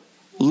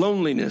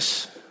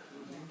loneliness.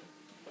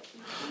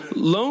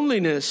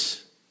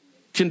 Loneliness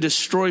can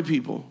destroy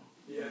people.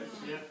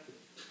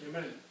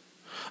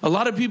 A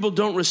lot of people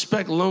don't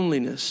respect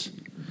loneliness.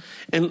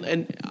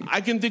 And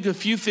I can think of a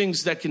few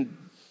things that can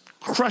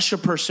crush a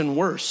person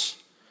worse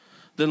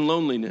than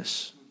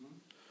loneliness.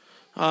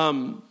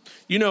 You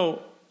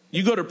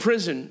go to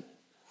prison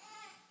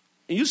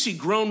and you see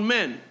grown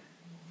men,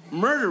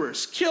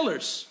 murderers,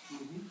 killers,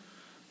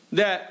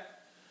 that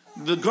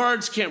the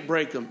guards can't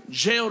break them.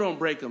 Jail don't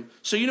break them.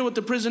 So you know what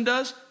the prison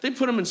does? They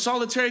put them in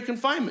solitary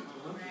confinement.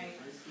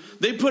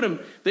 They put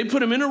them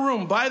in a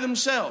room by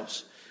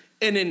themselves.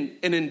 And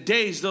in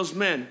days, those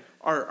men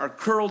are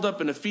curled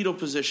up in a fetal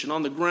position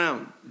on the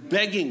ground,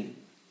 begging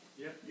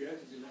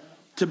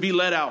to be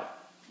let out.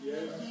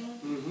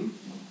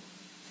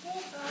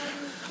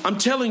 I'm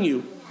telling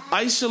you,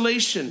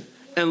 isolation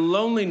and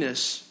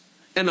loneliness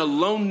and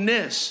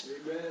aloneness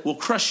will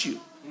crush you.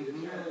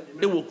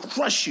 It will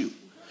crush you.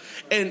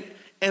 And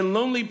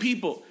lonely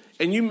people,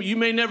 and you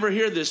may never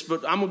hear this,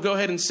 but I'm going to go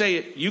ahead and say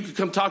it. You could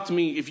come talk to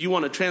me if you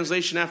want a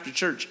translation after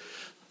church.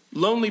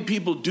 Lonely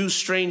people do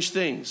strange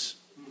things.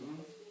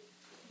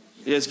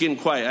 Yeah, it's getting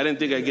quiet. I didn't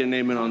think I'd get an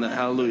amen on that.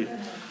 Hallelujah.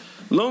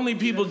 Lonely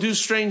people do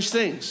strange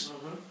things.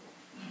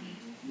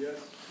 Yes.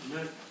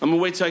 Amen. I'm going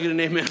to wait till I get an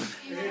amen.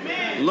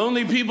 Amen.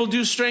 Lonely people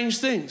do strange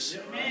things.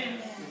 Amen.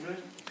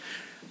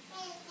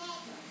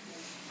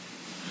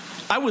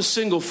 I was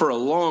single for a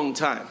long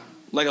time.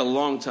 Like a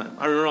long time.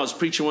 I remember I was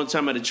preaching one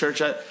time at a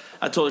church.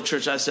 I told the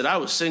church, I said, I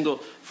was single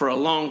for a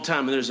long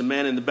time. And there's a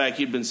man in the back.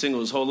 He'd been single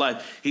his whole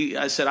life.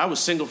 I said, I was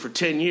single for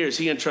 10 years.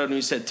 He interrupted me.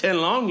 He said,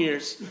 10 long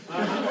years.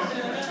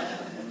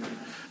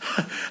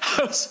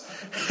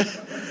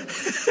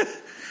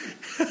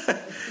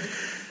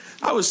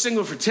 I was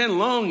single for 10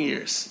 long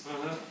years.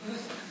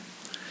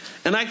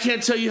 And I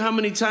can't tell you how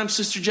many times,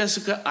 Sister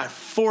Jessica, I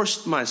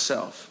forced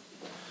myself.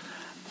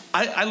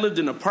 I lived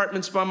in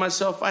apartments by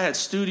myself. I had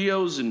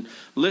studios and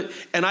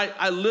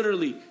I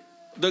literally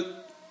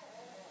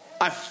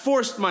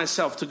forced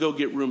myself to go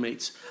get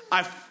roommates.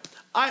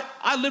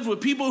 I lived with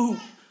people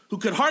who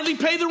could hardly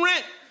pay the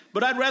rent,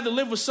 but I'd rather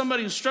live with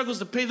somebody who struggles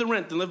to pay the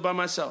rent than live by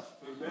myself.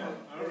 Amen.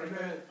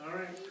 All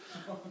right.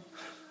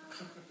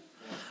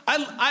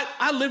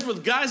 I lived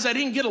with guys I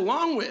didn't get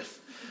along with,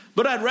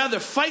 but I'd rather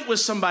fight with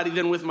somebody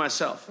than with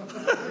myself.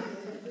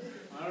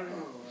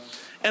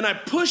 And I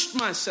pushed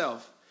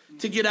myself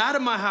to get out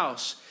of my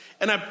house.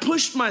 And I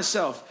pushed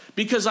myself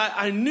because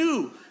I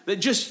knew that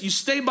just you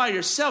stay by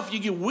yourself, you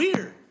get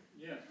weird.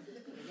 Yeah.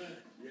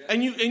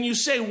 And you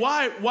say,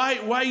 why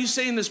are you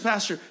saying this,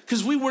 Pastor?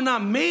 Because we were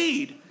not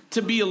made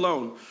to be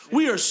alone.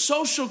 We are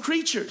social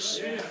creatures.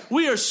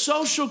 We are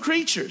social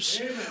creatures.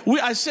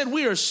 I said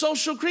we are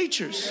social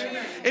creatures.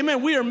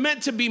 Amen. We are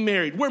meant to be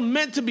married. We're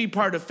meant to be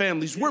part of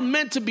families. We're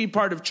meant to be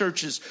part of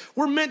churches.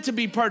 We're meant to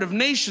be part of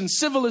nations,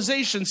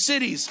 civilizations,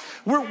 cities.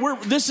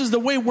 This is the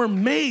way we're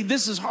made.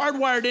 This is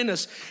hardwired in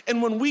us.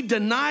 And when we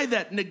deny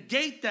that,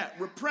 negate that,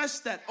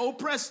 repress that,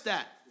 oppress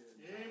that,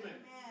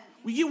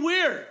 we get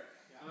weird.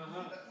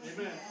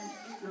 Amen.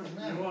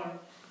 You are.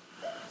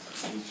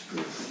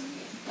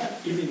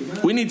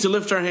 We need to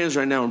lift our hands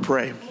right now and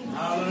pray.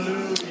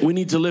 Hallelujah. We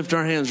need to lift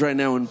our hands right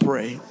now and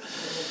pray.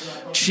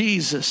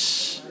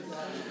 Jesus.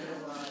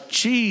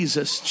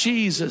 Jesus.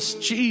 Jesus.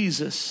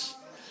 Jesus.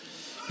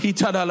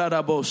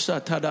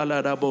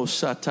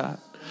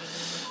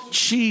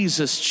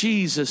 Jesus.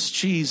 Jesus.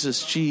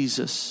 Jesus.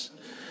 Jesus.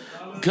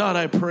 God,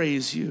 I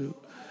praise you.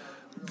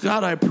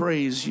 God, I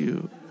praise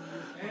you.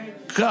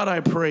 God,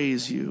 I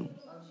praise you.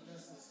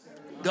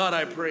 God,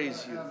 I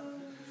praise you.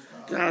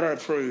 God, I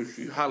praise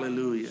you.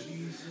 Hallelujah.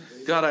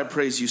 God, I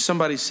praise you.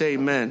 Somebody say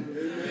amen.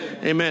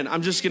 Amen.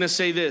 I'm just going to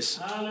say this.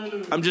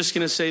 I'm just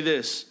going to say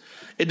this.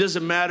 It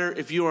doesn't matter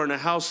if you are in a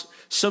house.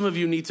 Some of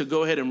you need to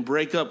go ahead and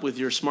break up with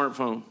your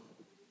smartphone.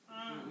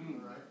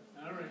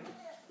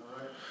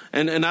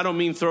 And I don't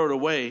mean throw it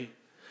away,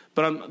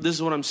 but this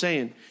is what I'm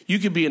saying. You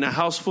could be in a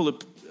house full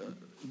of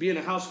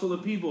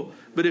people,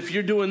 but if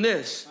you're doing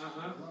this,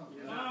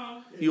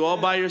 you all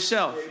by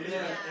yourself.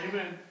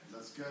 Amen.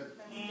 That's good.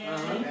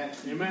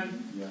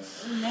 Amen.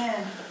 Yes.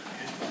 Amen.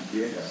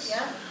 Yes.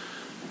 Yep.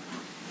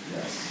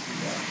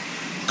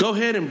 Yes. Go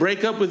ahead and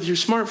break up with your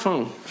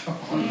smartphone.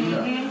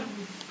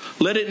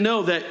 Let it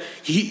know that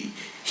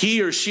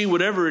he or she,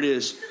 whatever it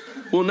is,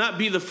 will not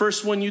be the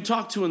first one you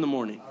talk to in the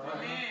morning.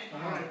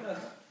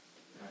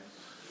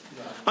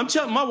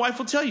 My wife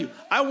will tell you,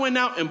 I went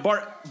out and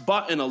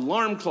bought an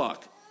alarm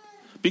clock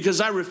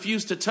because I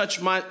refused to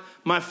touch my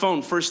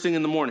phone first thing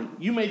in the morning.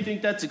 You may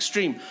think that's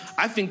extreme.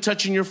 I think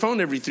touching your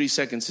phone every 3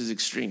 seconds is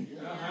extreme.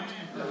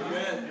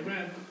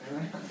 Amen.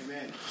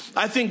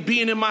 I think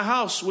being in my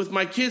house with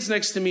my kids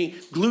next to me,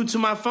 glued to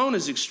my phone,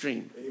 is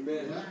extreme.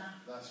 Amen.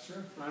 That's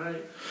true. All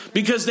right.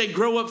 Because they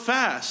grow up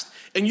fast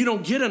and you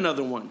don't get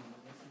another one.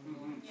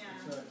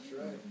 That's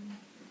right.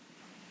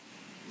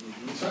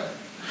 That's right.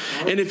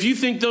 And if you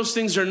think those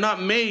things are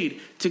not made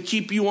to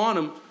keep you on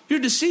them, you're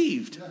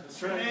deceived.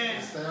 That's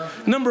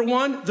right. Number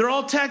one, they're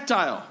all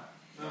tactile.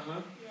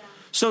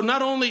 So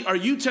not only are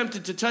you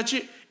tempted to touch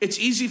it, it's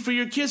easy for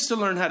your kids to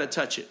learn how to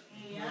touch it.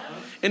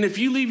 And if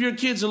you leave your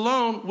kids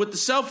alone with the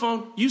cell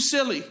phone, you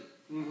silly.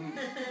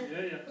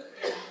 Yeah.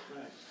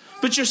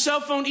 But your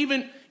cell phone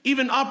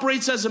even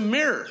operates as a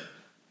mirror.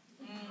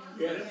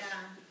 Yes.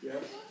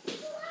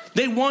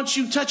 They want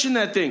you touching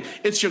that thing.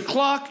 It's your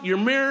clock, your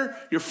mirror,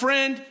 your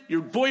friend,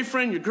 your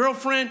boyfriend, your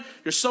girlfriend,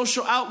 your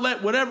social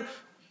outlet, whatever.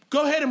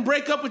 Go ahead and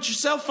break up with your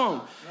cell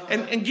phone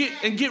and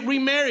get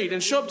remarried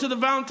and show up to the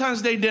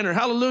Valentine's Day dinner.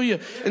 Hallelujah.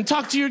 And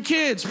talk to your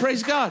kids.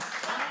 Praise God.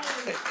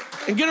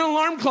 And get an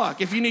alarm clock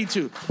if you need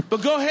to.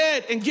 But go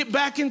ahead and get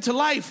back into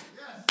life.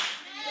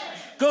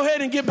 Go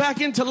ahead and get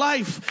back into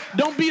life.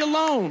 Don't be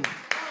alone.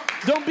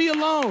 Don't be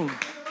alone.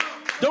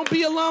 Don't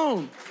be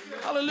alone.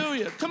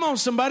 Hallelujah. Come on,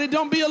 somebody.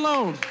 Don't be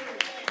alone.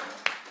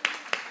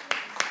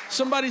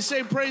 Somebody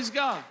say, praise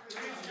God.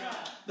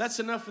 That's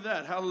enough of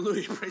that.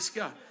 Hallelujah. Praise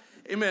God.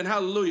 Amen.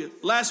 Hallelujah.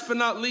 Last but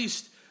not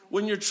least,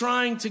 when you're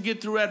trying to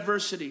get through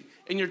adversity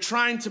and you're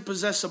trying to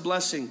possess a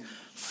blessing,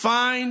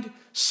 find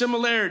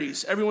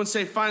similarities. Everyone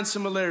say, find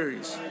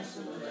similarities.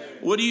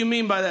 What do you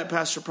mean by that,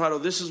 Pastor Prado?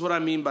 This is what I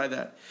mean by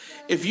that.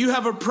 If you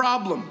have a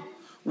problem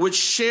which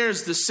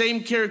shares the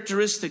same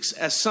characteristics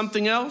as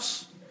something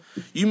else,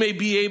 you may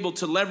be able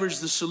to leverage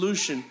the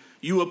solution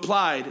you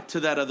applied to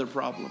that other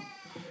problem.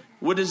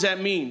 What does that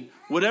mean?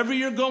 Whatever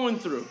you're going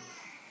through,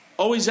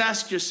 always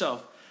ask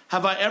yourself,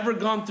 have I ever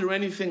gone through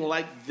anything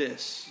like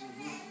this?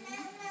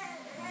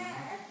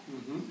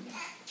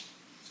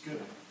 It's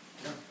good.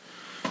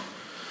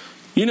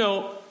 You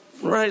know,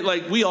 right?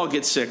 Like we all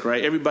get sick,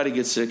 right? Everybody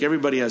gets sick.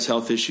 Everybody has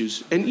health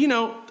issues. And you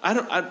know,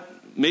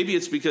 maybe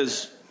it's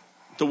because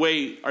the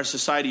way our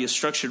society is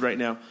structured right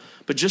now,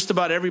 but just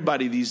about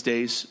everybody these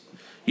days,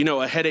 you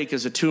know, a headache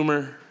is a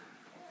tumor,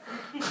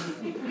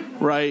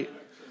 right?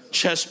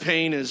 Chest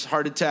pain is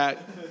heart attack.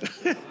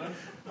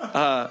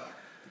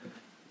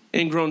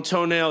 Ingrown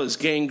toenail is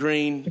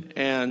gangrene,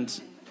 and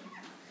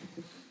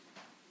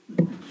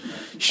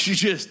you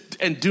just,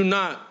 and do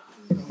not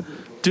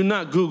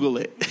Google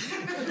it.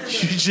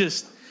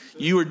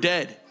 You are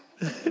dead.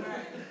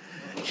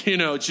 You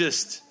know,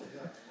 just,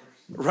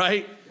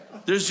 right?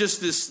 There's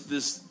just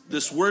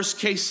this worst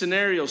case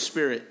scenario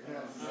spirit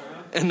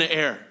in the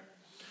air.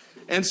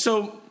 And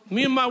so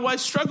me and my wife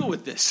struggle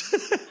with this.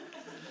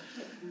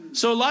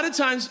 So a lot of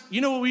times, you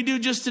know what we do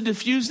just to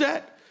diffuse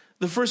that?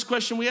 The first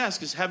question we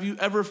ask is, have you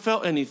ever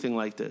felt anything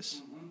like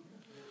this?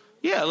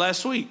 Yeah,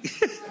 last week.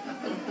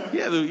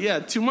 yeah,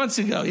 2 months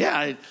ago.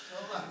 Yeah,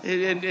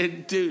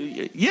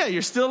 yeah,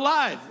 you're still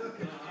alive.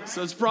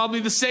 So it's probably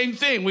the same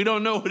thing. We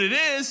don't know what it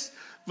is,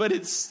 but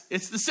it's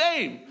the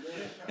same.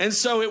 And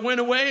so it went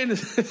away, and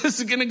this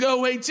is going to go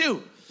away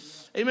too.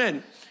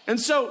 Amen. And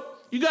so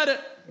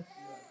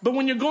but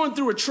when you're going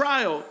through a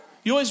trial,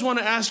 you always want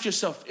to ask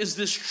yourself, is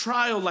this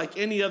trial like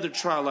any other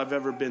trial I've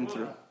ever been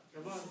through?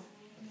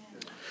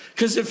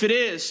 Because if it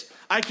is,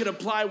 I could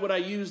apply what I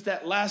used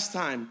that last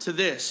time to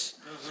this.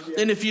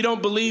 And if you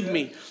don't believe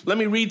me, let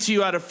me read to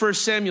you out of 1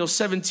 Samuel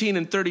 17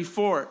 and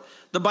 34.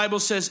 The Bible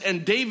says,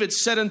 and David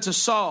said unto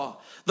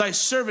Saul, thy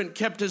servant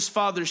kept his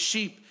father's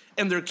sheep,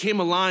 and there came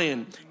a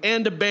lion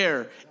and a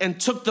bear and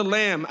took the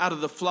lamb out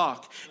of the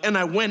flock. And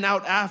I went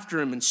out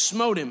after him and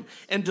smote him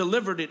and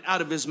delivered it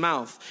out of his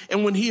mouth.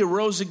 And when he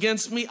arose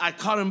against me, I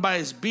caught him by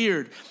his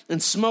beard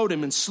and smote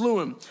him and slew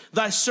him.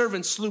 Thy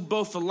servant slew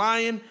both the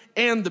lion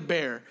and the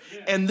bear.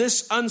 And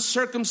this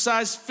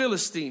uncircumcised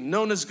Philistine,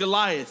 known as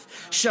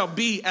Goliath, shall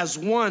be as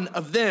one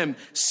of them,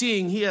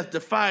 seeing he hath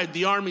defied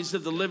the armies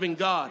of the living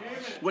God.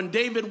 When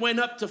David went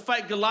up to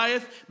fight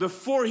Goliath,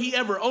 before he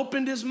ever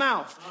opened his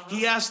mouth,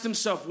 he asked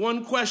himself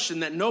one question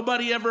that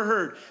nobody ever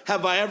heard.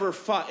 Have I ever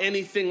fought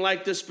anything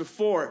like this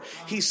before?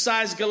 He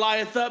sized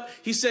Goliath up.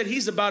 He said,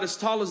 he's about as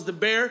tall as the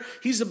bear.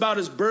 He's about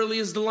as burly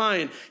as the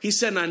lion. He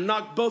said, and I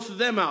knocked both of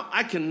them out.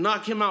 I can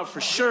knock him out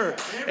for sure.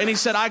 And he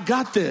said, I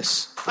got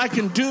this. I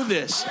can do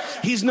this.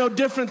 He's no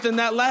different than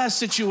that last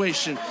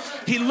situation.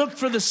 He looked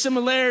for the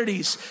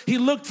similarities. He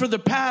looked for the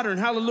pattern.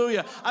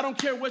 Hallelujah. I don't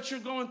care what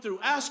you're going through.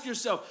 Ask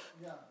yourself,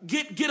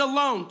 get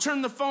alone,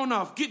 turn the phone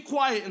off, get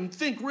quiet and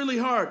think really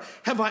hard.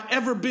 Have I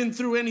ever been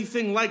through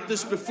anything like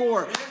this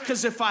before?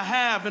 Because if I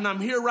have and I'm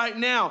here right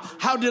now,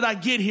 how did I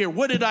get here?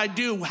 What did I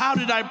do? How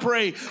did I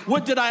pray?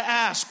 What did I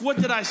ask? What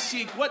did I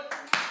seek?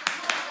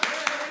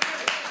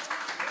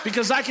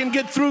 Because I can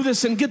get through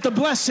this and get the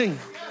blessing.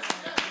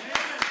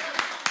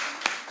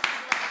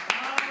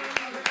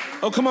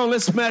 Oh, come on,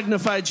 let's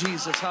magnify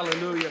Jesus.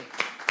 Hallelujah.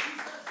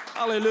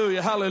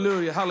 Hallelujah,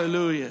 hallelujah,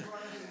 hallelujah.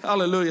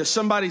 Hallelujah.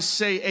 Somebody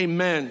say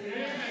amen.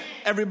 Amen.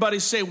 Everybody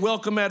say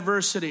welcome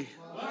adversity.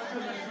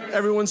 Welcome adversity.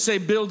 Everyone say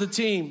build a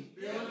team.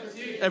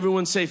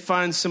 Everyone say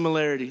find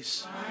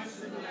similarities.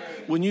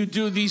 When you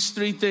do these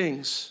three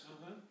things,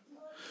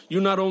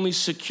 you not only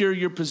secure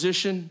your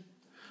position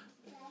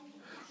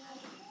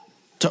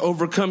to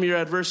overcome your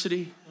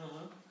adversity,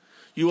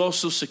 you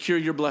also secure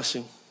your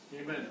blessing.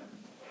 Amen.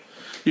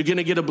 You're going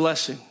to get a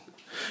blessing.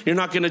 You're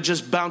not going to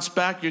just bounce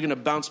back. You're going to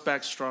bounce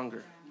back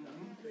stronger.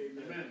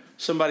 Amen.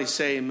 Somebody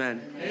say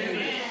amen.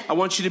 Amen. I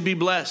want you to be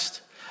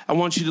blessed. I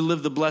want you to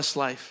live the blessed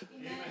life.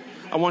 Amen.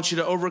 I want you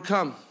to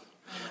overcome.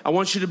 I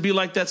want you to be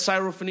like that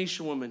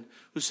Syrophoenician woman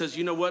who says,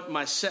 you know what?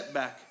 My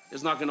setback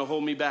is not going to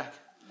hold me back.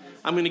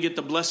 I'm going to get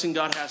the blessing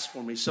God has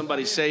for me.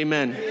 Somebody say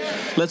amen.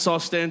 Let's all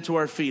stand to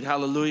our feet.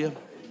 Hallelujah.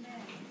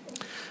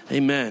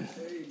 Amen.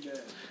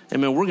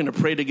 Amen. We're going to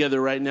pray together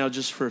right now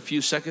just for a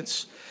few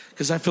seconds,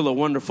 because I feel a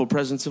wonderful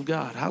presence of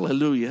God.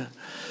 Hallelujah.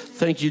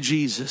 Thank you,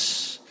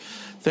 Jesus.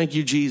 Thank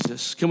you,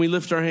 Jesus. Can we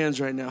lift our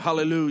hands right now?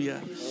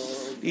 Hallelujah.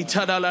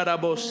 Jesus,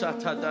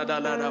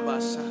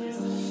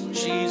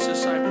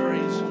 I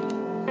praise you.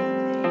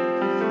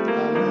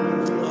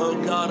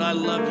 Oh, God, I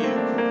love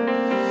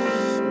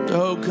you.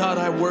 Oh, God,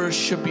 I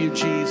worship you,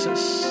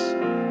 Jesus.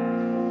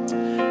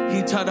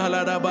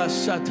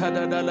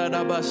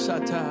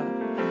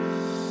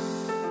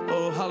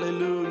 Oh,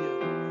 hallelujah.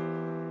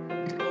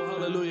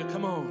 Hallelujah.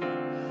 Come on.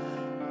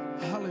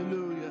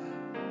 Hallelujah.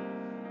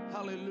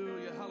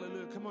 Hallelujah.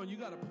 Hallelujah. Come on. You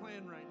got a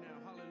plan right now.